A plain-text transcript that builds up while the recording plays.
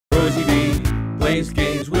plays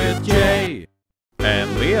games with Jay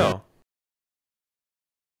and Leo.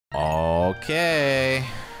 Okay.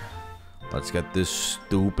 Let's get this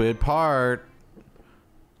stupid part.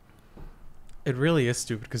 It really is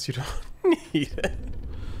stupid because you don't need it.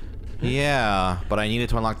 Yeah, but I needed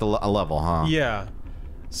to unlock a level, huh? Yeah.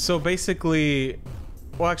 So basically,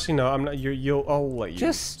 well, actually, no. I'm not. I'll let you.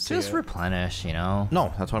 Just replenish, you know.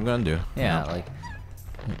 No, that's what I'm gonna do. Yeah, like.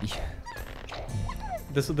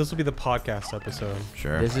 This will be the podcast episode.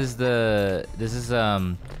 Sure. This is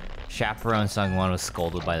Chaperone SungWon was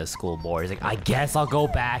scolded by the school board. He's like, I guess I'll go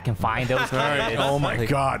back and find those kids. Oh my Like,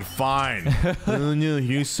 god, fine. Oh no,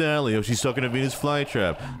 here's Sally. Oh, she's stuck in a Venus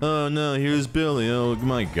flytrap. Oh no, here's Billy. Oh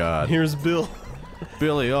my god. Here's Bill.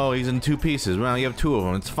 Billy, oh, he's in two pieces. Well, you have two of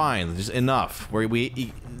them. It's fine. Just enough. What do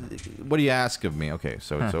you ask of me? Okay,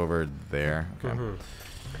 so it's over there. Okay.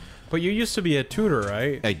 But you used to be a tutor,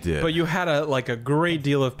 right? I did. But you had a great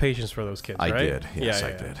deal of patience for those kids, right? I did. Yes,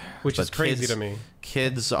 I did. Which But is crazy kids- to me.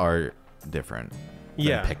 Kids are different than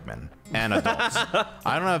Yeah. Pikmin. And adults.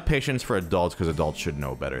 I don't have patience for adults because adults should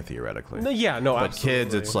know better, theoretically. No, yeah, no, But absolutely.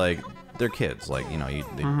 kids, it's like, they're kids. Like, you know,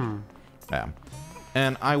 yeah.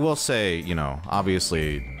 And I will say, you know,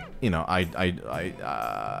 obviously, you know, I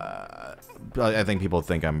think people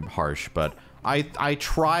think I'm harsh, but I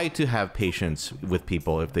try to have patience with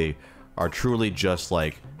people if they are truly just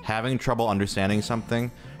like having trouble understanding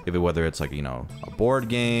something. Whether it's like, you know, a board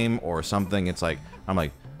game or something, it's like, I'm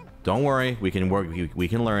like, don't worry, we can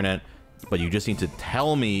learn it, but you just need to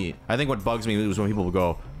tell me. I think what bugs me is when people will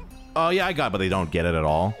go, oh yeah, I got it, but they don't get it at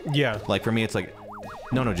all. Yeah. Like for me, it's like,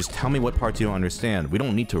 no, just tell me what parts you don't understand. We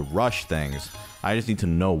don't need to rush things. I just need to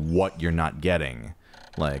know what you're not getting.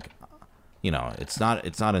 Like, you know, it's not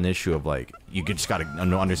an issue of like, you just gotta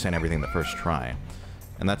understand everything the first try.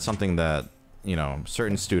 And that's something that, you know,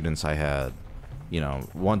 certain students I had, you know,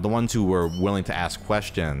 the ones who were willing to ask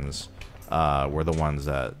questions were the ones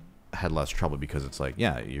that had less trouble, because it's like,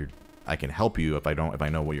 yeah, I can help you if I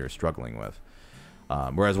know what you're struggling with.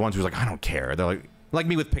 Whereas ones who's like, I don't care. They're like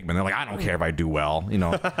me with Pikmin. They're like, I don't care if I do well, you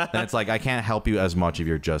know. And it's like, I can't help you as much if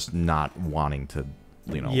you're just not wanting to,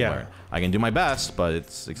 you know, learn. I can do my best, but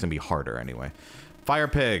it's gonna be harder anyway. Fire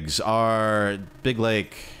pigs are big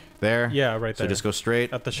lake there. Yeah, right there. So just go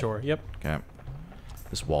straight At the shore. Yep. Okay.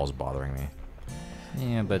 This wall's bothering me.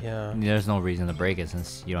 Yeah, but there's no reason to break it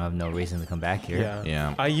since you don't have no reason to come back here.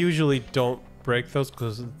 Yeah. I usually don't break those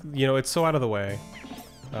because, you know, it's so out of the way.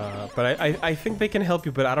 But I think they can help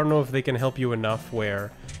you, but I don't know if they can help you enough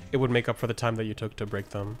where it would make up for the time that you took to break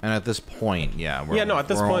them. And at this point, yeah, at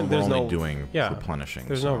this point, there's only no doing replenishing.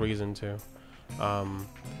 There's no reason to.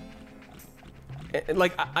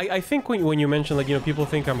 Like I think when you mention, like, you know, people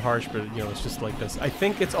think I'm harsh, but you know, it's just like this. I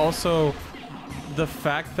think it's also the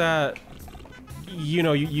fact that, you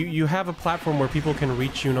know, you have a platform where people can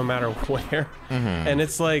reach you no matter where, and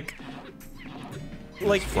it's like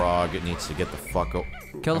frog. It needs to get the fuck out.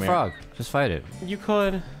 Kill the frog. Just fight it. You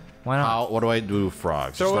could. Why not? What do I do with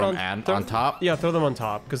frogs? Just throw them on top? Yeah, throw them on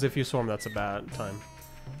top, because if you swarm, that's a bad time.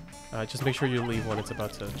 Just make sure you leave when it's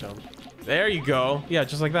about to jump. There you go. Yeah,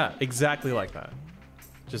 just like that. Exactly like that.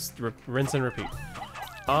 Just rinse and repeat.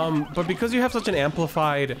 But because you have such an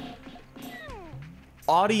amplified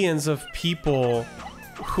audience of people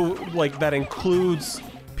who, like, that includes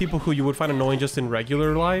people who you would find annoying just in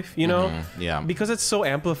regular life, you know? Yeah. Because it's so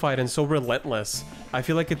amplified and so relentless, I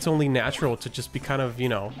feel like it's only natural to just be kind of, you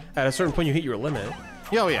know, at a certain point you hit your limit.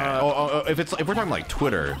 Yeah, if we're talking like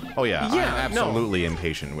Twitter, I'm absolutely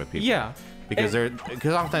impatient with people. Yeah. Because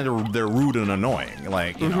often they're rude and annoying,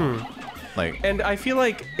 like, you know, like. And I feel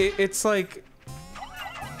like it's like,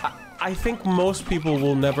 I think most people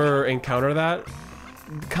will never encounter that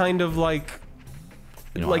kind of like.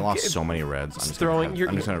 You know, like, I lost so many reds. I'm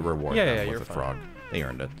just gonna reward them with a frog. They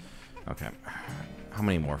earned it. Okay. How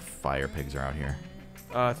many more fire pigs are out here?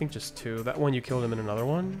 I think just 2. That one you killed him in another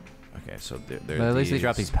one. Okay, so But at least they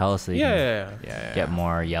drop these pellets so you can Yeah. get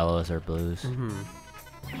more yellows or blues.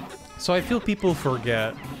 So I feel people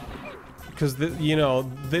forget, because you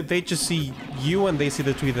know, they just see you and they see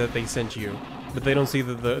the tweet that they sent you, but they don't see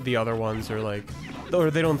the other ones, or like,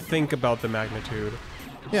 or they don't think about the magnitude.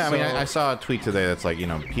 Yeah, I mean, I saw a tweet today that's like, you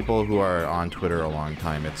know, people who are on Twitter a long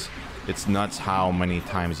time, it's nuts how many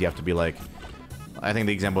times you have to be like, I think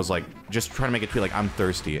the example is like, just trying to make a tweet like, I'm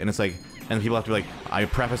thirsty, and it's like, and people have to be like, I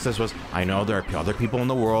preface this was, I know there are other people in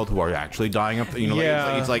the world who are actually dying of, you know,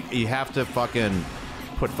 it's like you have to fucking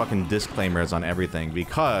put fucking disclaimers on everything,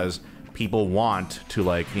 because people want to,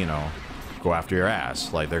 like, you know, go after your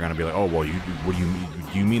ass. Like, they're gonna be like, oh, well, what do you mean?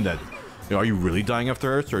 Do you mean that, you know, are you really dying of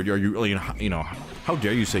thirst, or are you really, you know, how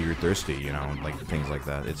dare you say you're thirsty, you know, like things like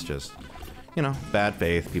that. It's just, you know, bad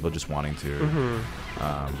faith, people just wanting to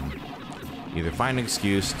either find an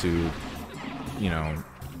excuse to, you know,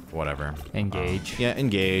 whatever. Engage. Yeah,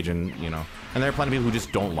 engage, and, you know, and there are plenty of people who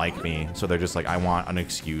just don't like me, so they're just like, I want an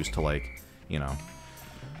excuse to, like, you know.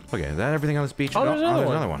 Okay, is that everything on this beach? Oh, there's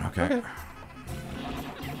another one. Okay.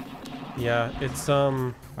 Yeah, it's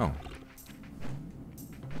Oh.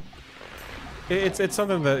 It's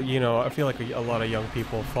something that, you know, I feel like a lot of young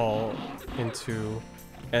people fall into,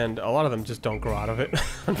 and a lot of them just don't grow out of it,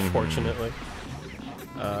 unfortunately.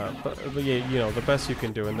 But yeah, you know, the best you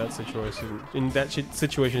can do in that situation, is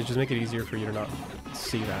just make it easier for you to not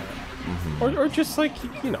see that, or just like,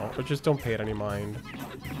 you know, or just don't pay it any mind.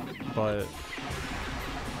 But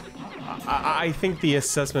I think the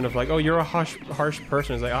assessment of like, oh, you're a harsh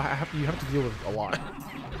person is like, you have to deal with a lot.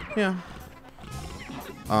 Yeah.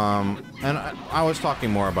 And I was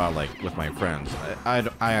talking more about, like, with my friends. I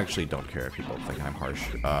actually don't care if people think I'm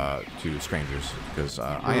harsh to strangers, because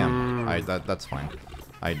I am. That's fine.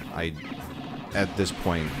 I at this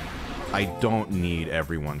point, I don't need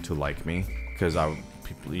everyone to like me, because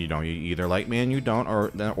people, you know, you either like me and you don't,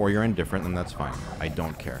 or you're indifferent, and that's fine. I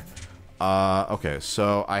don't care. Okay,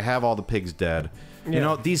 so I have all the pigs dead. Yeah. You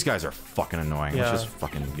know, these guys are fucking annoying. Yeah. Let's just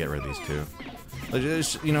fucking get rid of these two.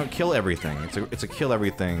 Just, you know, kill everything. It's a kill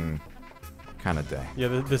everything kind of day. Yeah,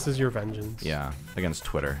 this is your vengeance. Yeah, against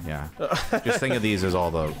Twitter. Yeah, just think of these as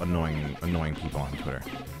all the annoying people on Twitter,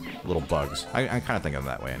 little bugs. I kind of think of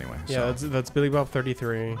them that way anyway. Yeah, so. that's Billy Bob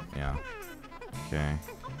 33. Yeah. Okay.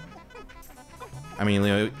 I mean,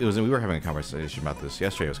 we were having a conversation about this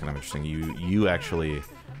yesterday. It was kind of interesting. You actually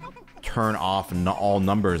turn off all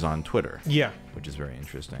numbers on Twitter. Yeah. Which is very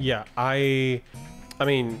interesting. Yeah, I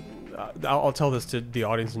mean, I'll tell this to the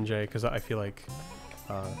audience and Jay, because I feel like,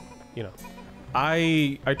 you know,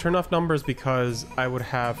 I turned off numbers because I would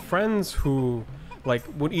have friends who, like,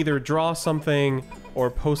 would either draw something or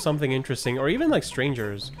post something interesting, or even like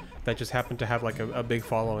strangers that just happen to have like a big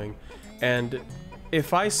following, and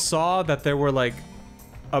if I saw that there were like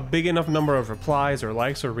a big enough number of replies or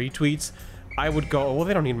likes or retweets, I would go, oh, well,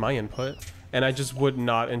 they don't need my input, and I just would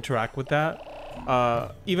not interact with that.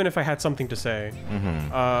 Even if I had something to say.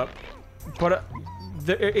 But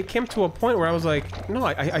it came to a point where I was like, no,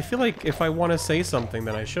 I feel like if I want to say something,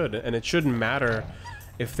 then I should, and it shouldn't matter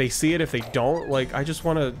if they see it, if they don't. Like, I just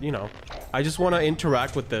want to, you know, I just want to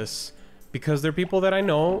interact with this because they're people that I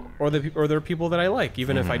know, or they're people that I like,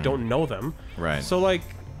 even if I don't know them. Right. So, like,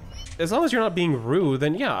 as long as you're not being rude,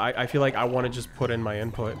 then yeah, I feel like I want to just put in my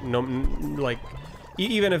input. No, like,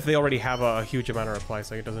 even if they already have a huge amount of replies,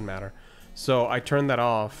 like, it doesn't matter. So I turned that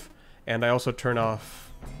off, and I also turn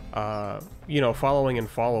off, you know, following and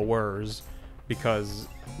followers, because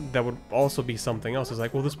that would also be something else. It's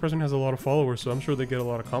like, well, this person has a lot of followers, so I'm sure they get a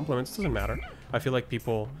lot of compliments. It doesn't matter. I feel like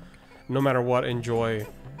people, no matter what, enjoy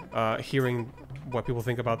hearing what people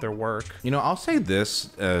think about their work. You know, I'll say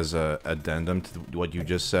this as a addendum to what you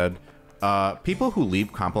just said. People who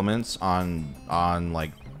leave compliments on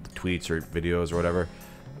like tweets or videos or whatever,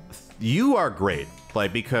 you are great.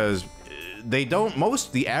 Like, because they don't,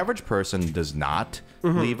 the average person does not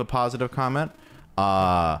leave a positive comment,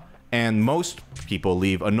 and most people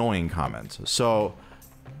leave annoying comments. So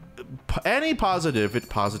any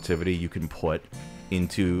positivity you can put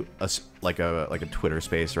into a Twitter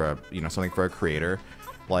space, or something for a creator,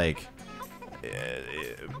 like,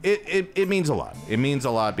 it means a lot. It means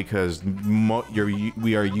a lot, because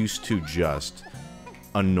we are used to just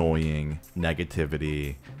annoying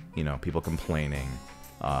negativity, people complaining.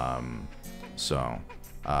 So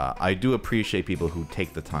I do appreciate people who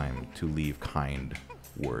take the time to leave kind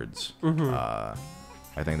words. I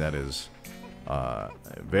think that is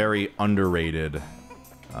very underrated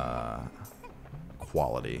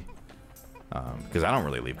quality, because I don't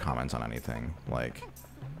really leave comments on anything, like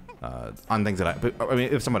on things that I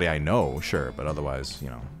mean, if somebody I know, sure, but otherwise,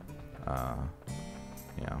 yeah.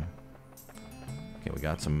 Okay, we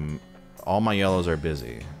got all my yellows are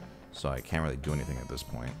busy, so I can't really do anything at this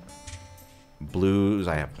point. Blues,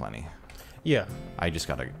 I have plenty. Yeah. I just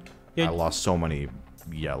gotta. Yeah. I lost so many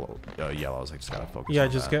yellows. I just gotta focus. Yeah,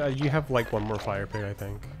 on that. You have like one more fire pig, I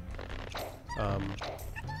think.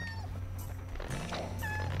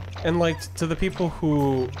 And like, to the people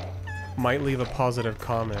who might leave a positive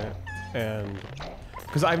comment, and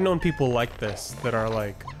because I've known people like this that are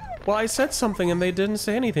like, well, I said something and they didn't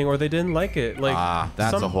say anything, or they didn't like it. Like,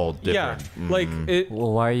 that's a whole different. Yeah, like it.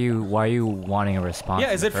 Well, why are you wanting a response?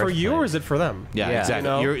 Yeah, is it for you or is it for them? Yeah,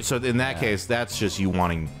 exactly. So in that case, that's just you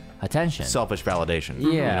wanting attention, selfish validation. Yeah,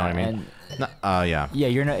 you know what I mean. Yeah. Yeah,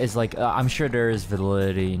 you're not. It's like, I'm sure there is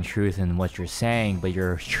validity and truth in what you're saying, but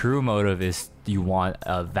your true motive is you want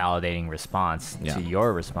a validating response Yeah. to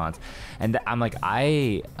your response. And I'm like,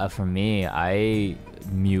 for me, I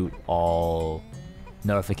mute all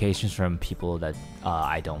notifications from people that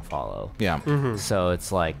I don't follow. Yeah. So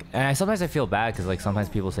it's like, and sometimes I feel bad because like sometimes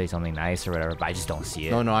people say something nice or whatever, but I just don't see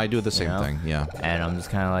it. No, I do the same know? thing. Yeah. And I'm just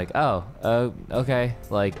kind of like, oh, okay,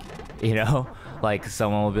 like, you know, like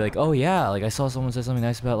someone will be like, oh yeah, like I saw someone say something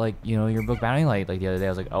nice about like, you know, your book bounty like the other day. I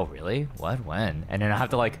was like, oh really? What? When? And then I have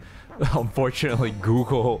to like, unfortunately,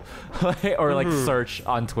 Google or like search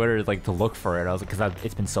on Twitter like to look for it. I was like, because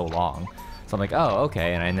it's been so long. So I'm like, oh,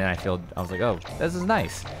 okay, and then I was like, oh, this is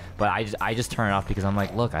nice, but I just turn it off because I'm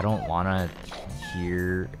like, look, I don't want to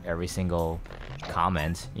hear every single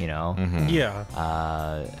comment, you know. Yeah.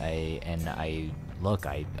 A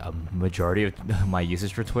majority of my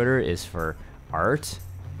usage for Twitter is for art,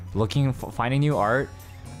 finding new art,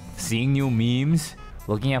 seeing new memes,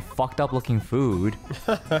 looking at fucked up looking food,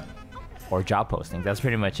 or job postings. That's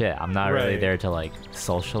pretty much it. I'm not really there to like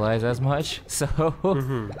socialize as much,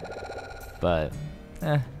 so. But,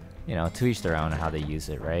 you know, to each their own how they use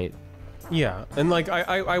it, right? Yeah, and like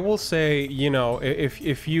I will say, you know,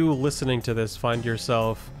 if you listening to this find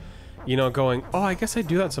yourself, you know, going, oh, I guess I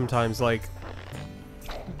do that sometimes, like,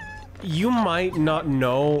 you might not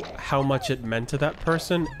know how much it meant to that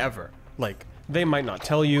person ever. Like, they might not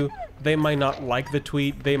tell you, they might not like the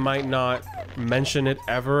tweet, they might not mention it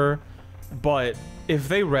ever, but if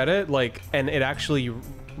they read it, like, and it actually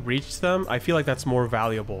reached them, I feel like that's more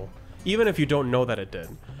valuable. Even if you don't know that it did,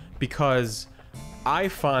 because I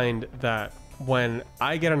find that when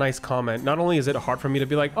I get a nice comment, not only is it hard for me to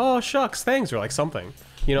be like, oh shucks, thanks, or like something,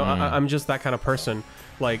 you know, I'm just that kind of person.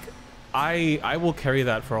 Like, I will carry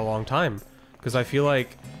that for a long time, because I feel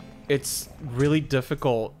like it's really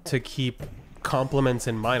difficult to keep compliments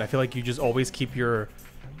in mind. I feel like you just always keep your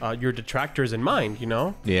detractors in mind, you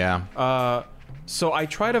know? Yeah. So I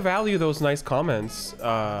try to value those nice comments.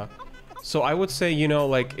 So I would say, you know,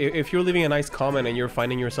 like, if you're leaving a nice comment and you're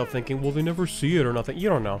finding yourself thinking, well, they never see it or nothing, you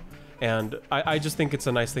don't know. And I just think it's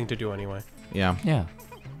a nice thing to do anyway. Yeah. Yeah.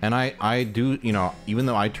 And I do, you know, even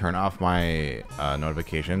though I turn off my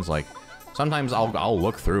notifications, like, sometimes I'll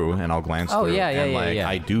look through and I'll glance through. And, like,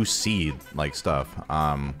 I do see, like, stuff.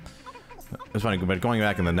 It's funny, but going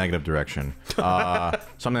back in the negative direction,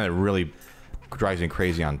 something that really drives me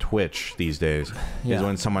crazy on Twitch these days is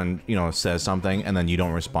when someone, you know, says something and then you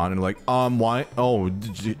don't respond and like, why? Oh,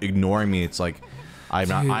 ignoring me. It's like, I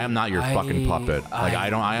am not your fucking puppet. Like,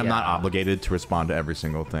 I am not obligated to respond to every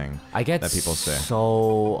single thing I get that people say.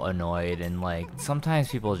 So annoyed, and like sometimes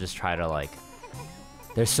people just try to like,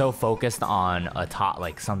 they're so focused on a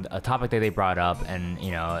topic that they brought up, and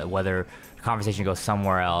you know, whether the conversation goes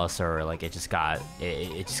somewhere else or like it just got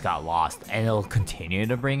lost, and they'll continue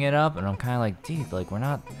to bring it up, and I'm kind of like, dude, like, we're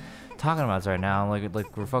not talking about this right now. Like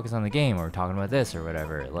we're focused on the game, or we're talking about this or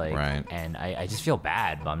whatever. Like, right. And I just feel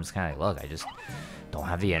bad, but I'm just kind of like, look, I just don't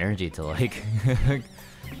have the energy to like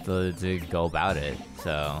to go about it.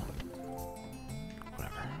 So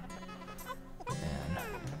Whatever. and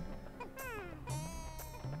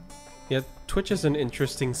Yeah, Twitch is an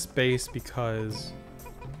interesting space because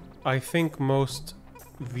I think most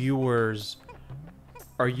viewers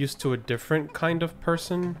are used to a different kind of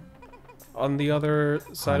person on the other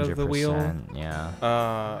side of the wheel. 100%, yeah.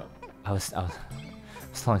 I was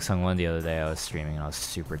telling SungWon the other day, I was streaming and I was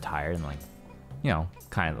super tired and like, you know,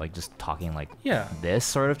 kind of like just talking like this,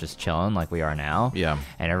 sort of just chilling like we are now. Yeah.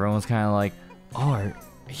 And everyone was kind of like, oh,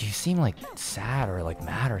 you seem like sad or like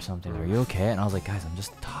mad or something. Are you okay? And I was like, guys, I'm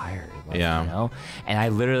just tired. Like, Yeah. You know? And I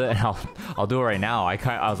literally, and I'll do it right now.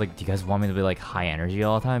 I was like, do you guys want me to be like high energy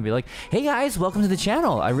all the time? And be like, hey guys, welcome to the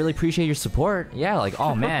channel. I really appreciate your support. Yeah, like,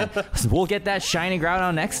 oh man, we'll get that shiny ground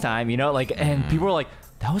on next time, you know? Like, and people were like,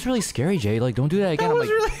 that was really scary, Jay. Like, don't do that again. I'm like,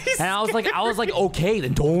 really and I was like, okay,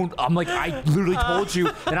 then don't. I'm like, I literally told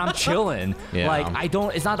you that I'm chilling. Yeah. Like,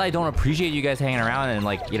 it's not that I don't appreciate you guys hanging around and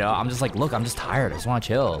like, you know, I'm just like, look, I'm just tired. I just want to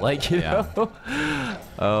chill. Like, you know?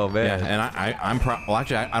 Oh man. Yeah, and I'm well,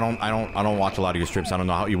 actually, I don't watch a lot of your strips. I don't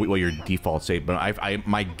know what your default state, but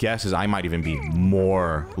my guess is I might even be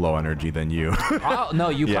more low energy than you. Oh no,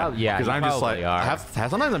 you probably because I'm just like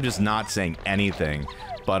sometimes I'm just not saying anything.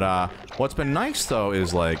 But what's been nice though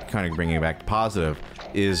is like kind of bringing it back to positive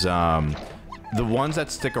is the ones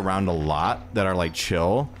that stick around a lot that are like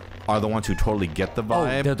chill are the ones who totally get the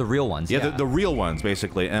vibe. Oh, they're the real ones. Yeah, the real ones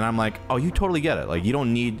basically. And I'm like, oh, you totally get it. Like you're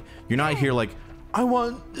not here like, I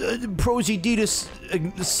want ProZD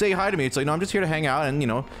to say hi to me. It's like, no, I'm just here to hang out and, you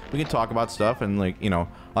know, we can talk about stuff and like, you know,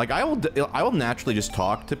 like I will naturally just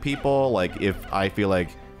talk to people like if I feel like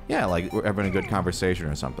yeah, like we're having a good conversation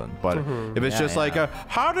or something. But if it's Yeah, just like,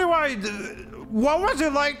 how do I? What was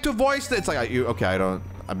it like to voice that? It's like, okay,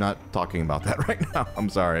 I'm not talking about that right now. I'm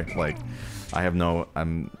sorry. Like, I have no.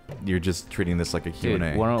 You're just treating this like a Q&A.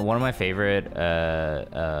 Dude, one of my favorite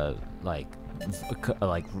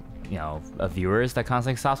like viewers that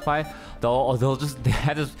constantly stops by, they'll just they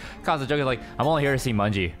have this constant joke like, I'm only here to see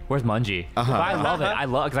Mungie. Where's Mungie? But I love it. I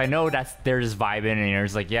love because I know they're just vibing and you're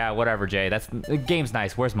just like, yeah, whatever, Jay. The game's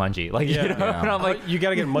nice. Where's Mungie? Like, Yeah. you know, and I'm like, you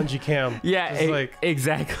gotta get Mungie Cam. yeah, Just like,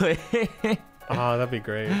 exactly. oh, that'd be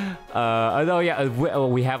great. No, yeah,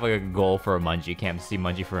 we have like a goal for a Mungie Cam to see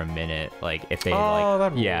Mungie for a minute, like if they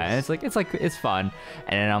that'd be yeah, nice. and it's fun,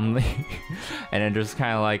 and then I'm like, and then just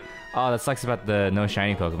kind of like, oh, that sucks about the no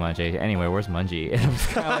shiny Pokemon, Jay. Anyway, where's Mungie? And I'm just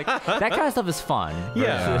kind of like, that kind of stuff is fun.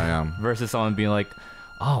 Yeah. Versus someone being like,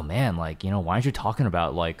 oh man, like, you know, why aren't you talking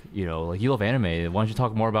about like, you know, like you love anime? Why don't you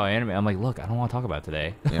talk more about anime? I'm like, look, I don't want to talk about it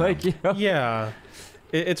today. Yeah. Like, you know? Yeah,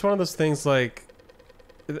 it's one of those things like.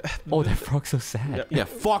 Oh, that frog's so sad. Yeah,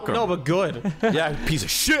 fuck him. No, but good. Yeah, piece of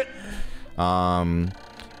shit. Yeah,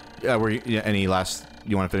 any last?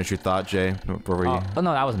 You want to finish your thought, Jay? Before we... Oh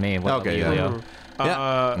no, that was me. What Okay, about you, yeah. Leo?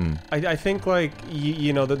 I think like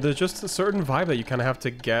you know there's just a certain vibe that you kind of have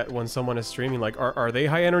to get when someone is streaming. Like, are they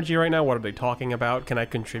high energy right now? What are they talking about? Can I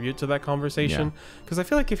contribute to that conversation? Because I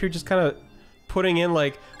feel like if you're just kind of putting in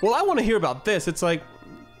like, well, I want to hear about this, it's like,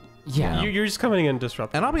 Yeah. you're just coming in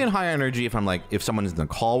disrupting. And I'll be in high energy if I'm like, if someone is in the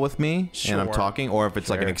call with me and I'm Sure. talking, or if it's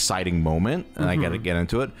like an exciting moment and I gotta get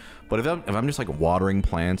into it. But if I'm just like watering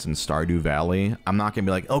plants in Stardew Valley, I'm not gonna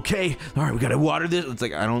be like, okay, all right, we gotta water this. It's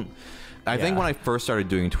like I think when I first started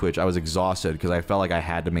doing Twitch, I was exhausted because I felt like I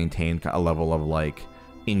had to maintain a level of like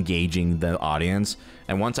engaging the audience.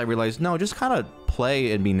 And once I realized, no, just kind of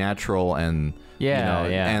play and be natural and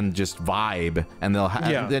and just vibe, and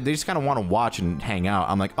they just kind of want to watch and hang out.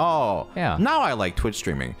 I'm like, oh, now I like Twitch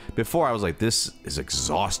streaming. Before I was like, this is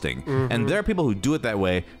exhausting. And there are people who do it that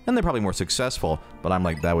way, and they're probably more successful. But I'm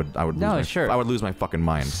like, I would I would lose my fucking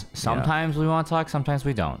mind. Sometimes we want to talk, sometimes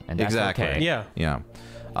we don't, and that's okay. Yeah.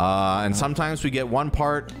 And sometimes we get one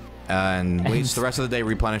part and waste the rest of the day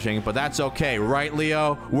replenishing, but that's okay, right,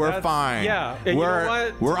 Leo? We're fine. Yeah. And you know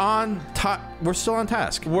what? We're on. We're still on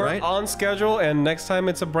task. We're right? on schedule, and next time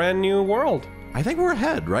it's a brand new world. I think we're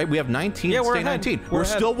ahead, right? We have 19. Yeah, we're stay ahead. 19. We're We're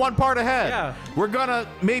ahead. still one part ahead. Yeah. We're gonna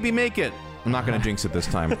maybe make it. I'm not gonna jinx it this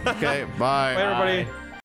time. Okay. Bye. Bye, everybody.